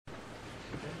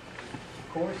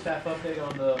Corey, staff update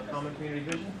on the Common Community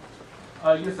Vision?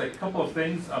 Yes, a couple of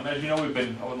things. As you know, over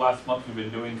the last month, we've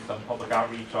been doing some public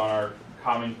outreach on our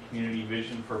Common Community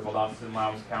Vision for Valdosta and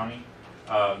Lowndes County.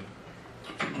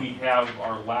 We have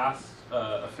our last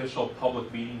official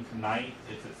public meeting tonight.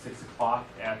 It's at 6 o'clock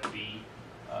at the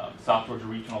South Georgia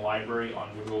Regional Library on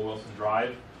Woodrow Wilson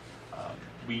Drive.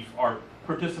 Our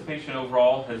participation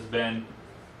overall has been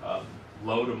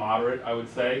low to moderate, I would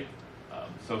say.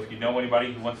 So if you know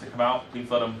anybody who wants to come out, please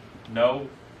let them know.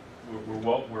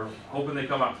 We're hoping they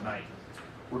come out tonight.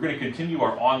 We're going to continue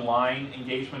our online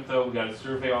engagement, though. We've got a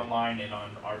survey online and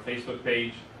on our Facebook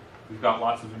page. We've got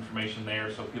lots of information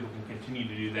there, so people can continue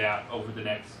to do that over the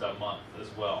next month as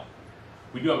well.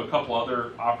 We do have a couple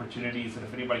other opportunities, and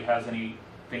if anybody has anything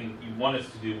that you want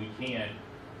us to do, we can.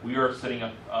 We are setting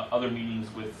up other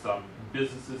meetings with some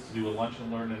businesses to do a lunch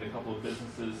and learn at a couple of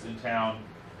businesses in town,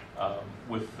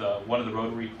 with one of the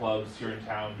Rotary clubs here in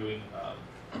town doing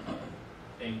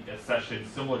a session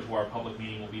similar to our public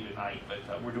meeting will be tonight,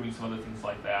 but we're doing some other things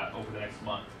like that over the next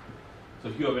month. So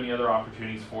if you have any other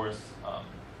opportunities for us,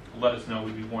 let us know.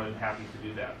 We'd be more than happy to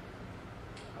do that.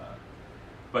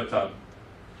 But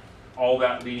all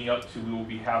that leading up to, we will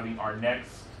be having our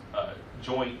next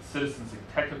joint citizens and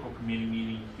technical committee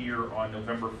meeting here on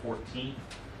November 14th.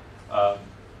 And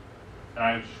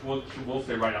I will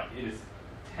say right now, it is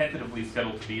tentatively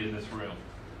scheduled to be in this room.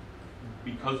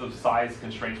 Because of size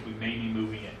constraints, we may be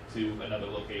moving it to another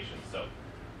location. So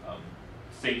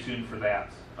stay tuned for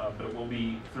that. But it will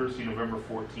be Thursday, November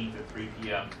 14th at 3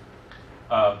 p.m.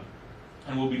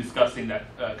 And we'll be discussing that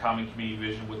Common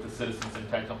Community Vision with the citizens and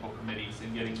technical committees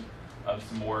and getting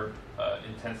some more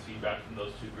intense feedback from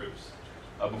those two groups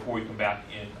before we come back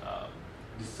in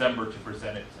December to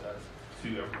present it to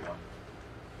everyone.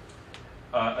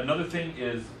 Another thing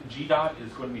is GDOT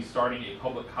is going to be starting a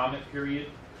public comment period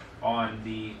on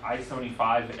the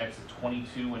I-75 at exit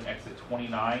 22 and exit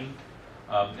 29.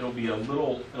 It'll be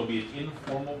an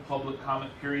informal public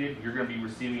comment period. You're going to be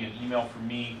receiving an email from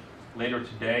me later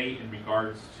today in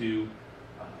regards to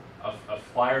a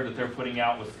flyer that they're putting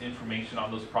out with information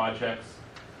on those projects,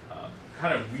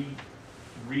 kind of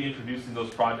reintroducing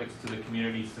those projects to the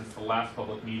community since the last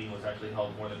public meeting was actually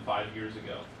held more than 5 years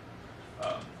ago.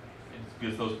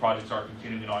 Because those projects are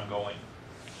continuing and ongoing.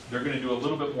 They're going to do a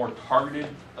little bit more targeted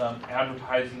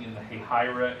advertising in the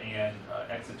Hahira and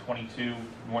exit 22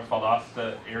 North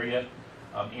Valdosta area.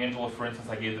 Angela, for instance,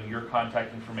 I gave them your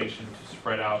contact information to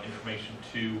spread out information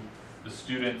to the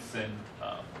students and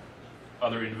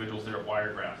other individuals there at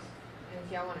Wiregrass. And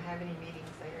if y'all want to have any meetings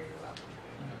there, you're welcome.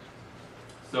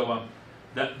 So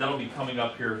that'll be coming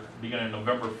up here beginning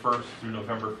November 1st through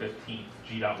November 15th.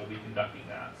 GDOT will be conducting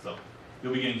that. So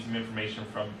you'll be getting some information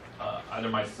from either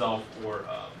myself or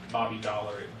Bobby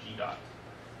Dollar at GDOT.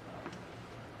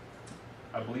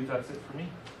 I believe that's it for me.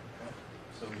 Okay.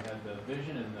 So we had the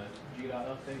vision and the GDOT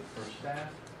update for staff.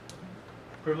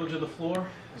 Privilege of the floor.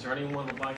 Is there anyone who would like